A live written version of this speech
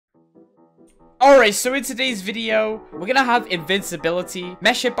Alright, so in today's video, we're gonna have invincibility.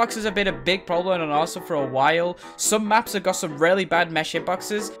 Mesh hitboxes have been a big problem on Arsenal for a while. Some maps have got some really bad mesh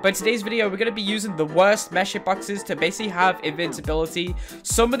hitboxes, but in today's video, we're gonna be using the worst mesh hitboxes to basically have invincibility.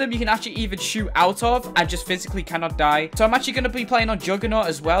 Some of them you can actually even shoot out of and just physically cannot die. So I'm actually gonna be playing on Juggernaut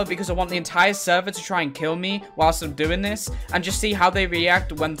as well because I want the entire server to try and kill me whilst I'm doing this and just see how they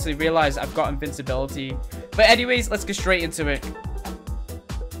react once they realize I've got invincibility. But anyways, let's get straight into it.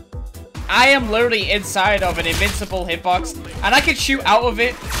 I am literally inside of an invincible hitbox, and I can shoot out of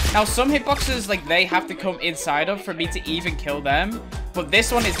it. Now, some hitboxes, like, they have to come inside of for me to even kill them. But this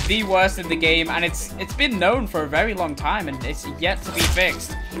one is the worst in the game, and it's been known for a very long time, and it's yet to be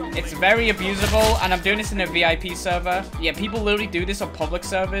fixed. It's very abusable, and I'm doing this in a VIP server. Yeah, people literally do this on public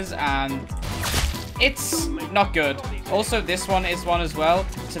servers, and it's not good. Also, this one is one as well.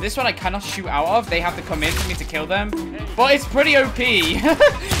 So this one I cannot shoot out of. They have to come in for me to kill them. But it's pretty OP.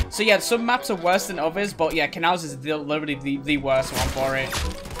 So yeah, some maps are worse than others. But yeah, Canals is literally the worst one for it.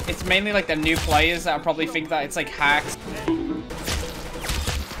 It's mainly like the new players that probably think that it's like hacks.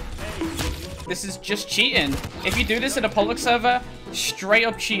 This is just cheating. If you do this in a public server, straight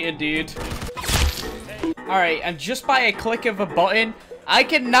up cheating, dude. Alright, and just by a click of a button, I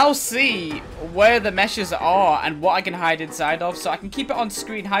can now see where the meshes are and what I can hide inside of. So I can keep it on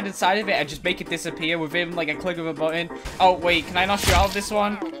screen, hide inside of it, and just make it disappear within like a click of a button. Oh, wait, can I not shoot out of this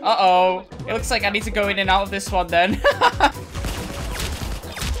one? Uh-oh. It looks like I need to go in and out of this one then.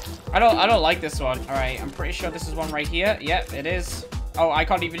 I don't like this one. All right, I'm pretty sure this is one right here. Yep, it is. Oh, I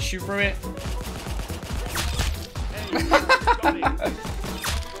can't even shoot through it.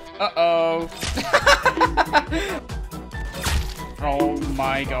 Uh-oh. Oh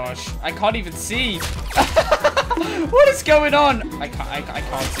my gosh. I can't even see. What is going on? I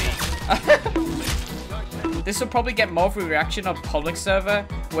can't see. This will probably get more through reaction on public server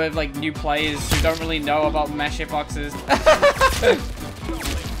with like new players who don't really know about mesh hitboxes.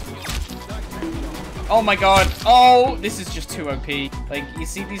 Oh my god. Oh, this is just too OP. Like, you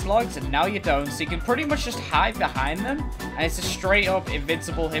see these logs and now you don't. So you can pretty much just hide behind them. And it's a straight up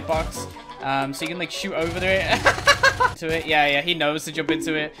invincible hitbox. So you can like shoot over it. To it. Yeah, he knows to jump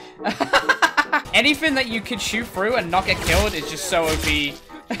into it. Anything that you can shoot through and not get killed is just so OP.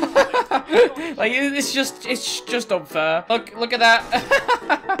 Like, it's just unfair. Look at that.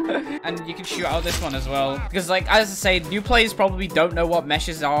 And you can shoot out this one as well. Because, like, as I say, new players probably don't know what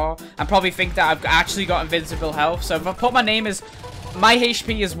meshes are and probably think that I've actually got invincible health. So if I put my name as my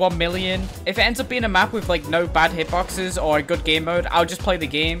HP is 1 million. If it ends up being a map with like no bad hitboxes or a good game mode, I'll just play the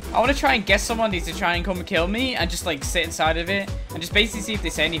game. I want to try and get someone to try and come and kill me and just like sit inside of it and just basically see if they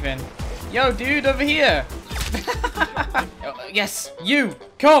say anything. Yo, dude, over here. Yes, you.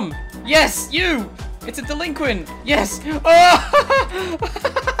 Come. Yes, you. It's a delinquent. Yes. Oh,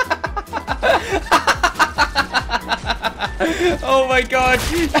 oh my god.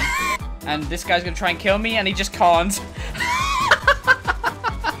 And this guy's gonna try and kill me and he just can't.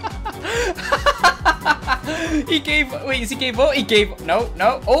 He gave. Wait, is he gave up? He gave. No.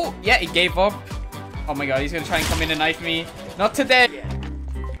 Oh, yeah, he gave up. Oh my god, he's gonna try and come in and knife me. Not today.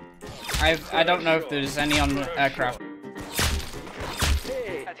 I don't know if there's any on aircraft.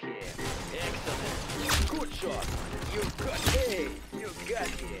 Good shot. You got it. You got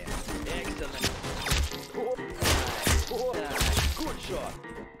it. Excellent. Good shot.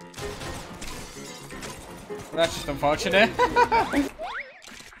 That's just unfortunate.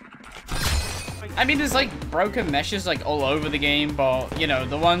 I mean, there's like broken meshes like all over the game, but you know,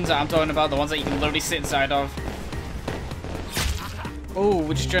 the ones that I'm talking about, the ones that you can literally sit inside of. Oh,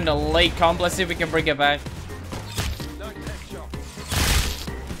 we're just doing a late comp. Let's see if we can bring it back.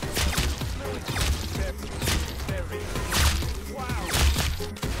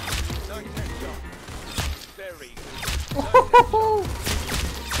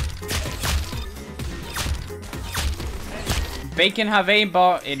 Bacon have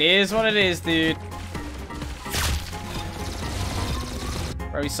aimbot. It is what it is, dude.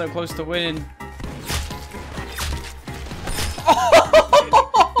 Bro, he's so close to winning.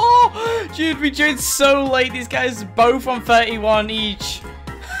 Dude, we joined so late. These guys both on 31 each.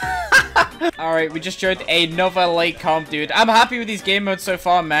 Alright, we just joined another late comp, dude. I'm happy with these game modes so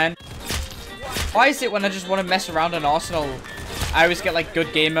far, man. Why is it when I just want to mess around on Arsenal, I always get like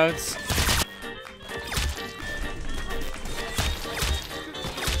good game modes?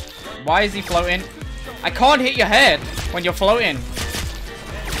 Why is he floating? I can't hit your head when you're floating.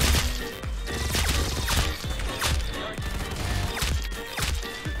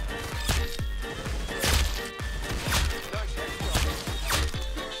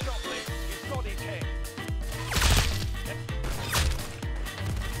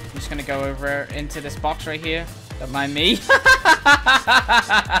 just gonna go over into this box right here. Don't mind me.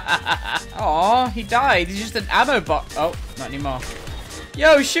 Oh, he died. He's just an ammo box. Oh, not anymore.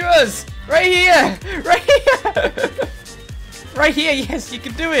 Yo, shoot us! Right here! Right here! Right here, yes, you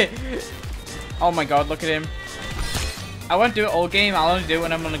can do it! Oh my god, look at him. I won't do it all game, I'll only do it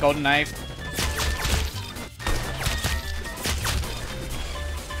when I'm on a golden knife.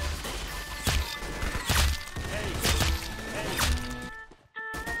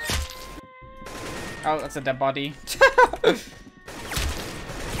 Oh, that's a dead body.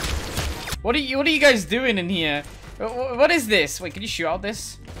 What are you guys doing in here? What is this? Wait, can you shoot out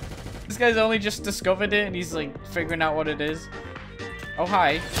this? This guy's only just discovered it and he's like figuring out what it is. Oh,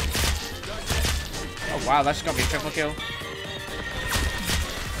 hi. Oh, wow, that's gonna be a triple kill.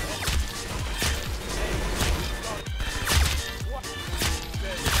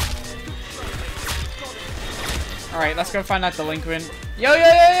 Alright, let's go find that delinquent. Yo, yo,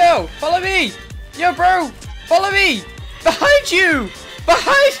 yo, yo! Follow me! Yo, bro! Follow me! Behind you!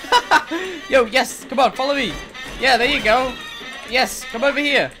 Behind! Yo, yes, come on, follow me. Yeah, there you go. Yes, come over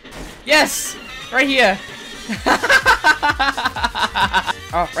here. Yes! Right here.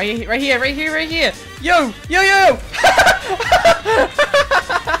 Oh, right here, right here, right here, right here. Yo, yo, yo!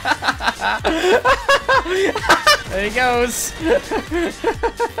 There he goes.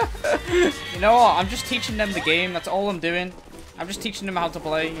 You know what? I'm just teaching them the game. That's all I'm doing. I'm just teaching them how to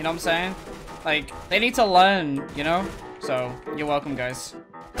play. You know what I'm saying? Like, they need to learn, you know? So, you're welcome, guys.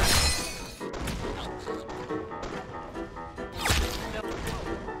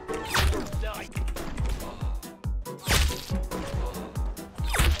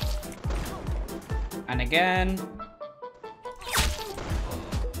 And again.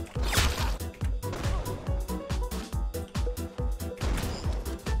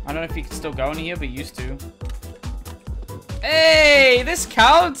 I don't know if you can still go in here, but you used to. Hey, this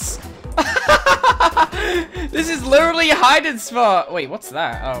counts. This is literally a hiding spot. Wait, what's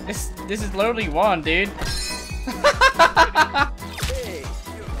that? Oh, this is literally one, dude. Hey,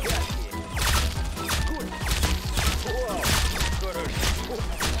 you got it. Good. Wow.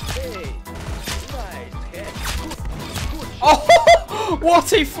 Hey, nice head. Good. Oh,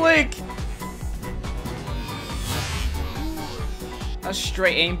 what a flick! That's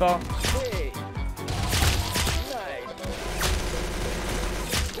straight aimbot. Hey, nice.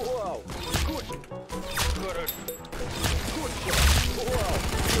 Wow. Good. Good. Good shot. Wow.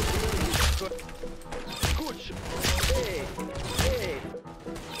 Good. Good shot. Hey, hey.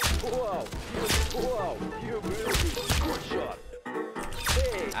 Wow. Wow. You really good shot.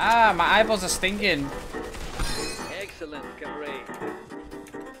 Hey. Ah, my eyeballs are stinging. Excellent, comrade.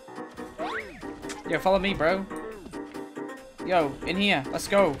 Yo, follow me, bro. Yo, in here. Let's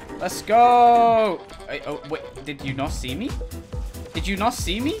go. Let's go. Oh, wait. Did you not see me? Did you not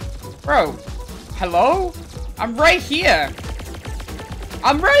see me? Bro. Hello? I'm right here.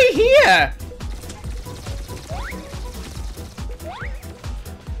 I'm right here.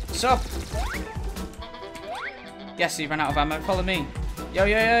 What's up? Yes, you ran out of ammo. Follow me. Yo,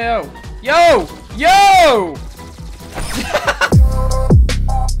 yo, yo, yo. Yo! Yo!